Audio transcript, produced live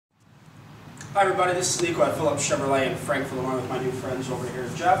Hi everybody, this is Nico at Phillips Chevrolet in Frankfurt, along with my new friends over here,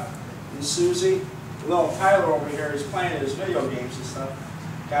 Jeff and Susie. Little Tyler over here is playing his video games and stuff.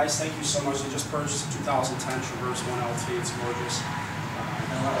 Guys, thank you so much. I just purchased a 2010 Traverse 1LT. It's gorgeous.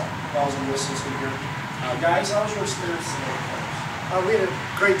 And a lot of bells and whistles in here. Guys, how was your experience today? We had a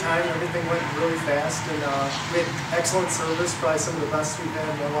great time. Everything went really fast, and we had excellent service. Probably some of the best we've had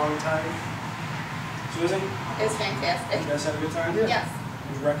in a long time. Susie? It was fantastic. You guys had a good time? Yeah. Yes.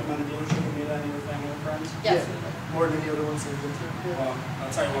 Would you recommend a dealership to meet any of your family or friends? Yes. Yeah. More than the other ones that we've been to. Yeah. Well,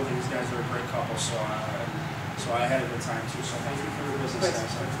 I'll tell you one thing, these guys are a great couple, so I had a good time too. So thank you for your business,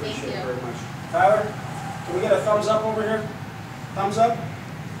 guys. I appreciate it very much. Tyler, can we get a thumbs up over here? Thumbs up?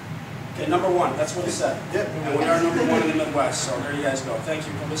 Okay, number one, that's what he said. Yep. And we are number one in the Midwest, so there you guys go. Thank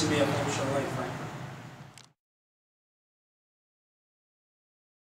you for visiting me at Phillips Chevrolet, Frank.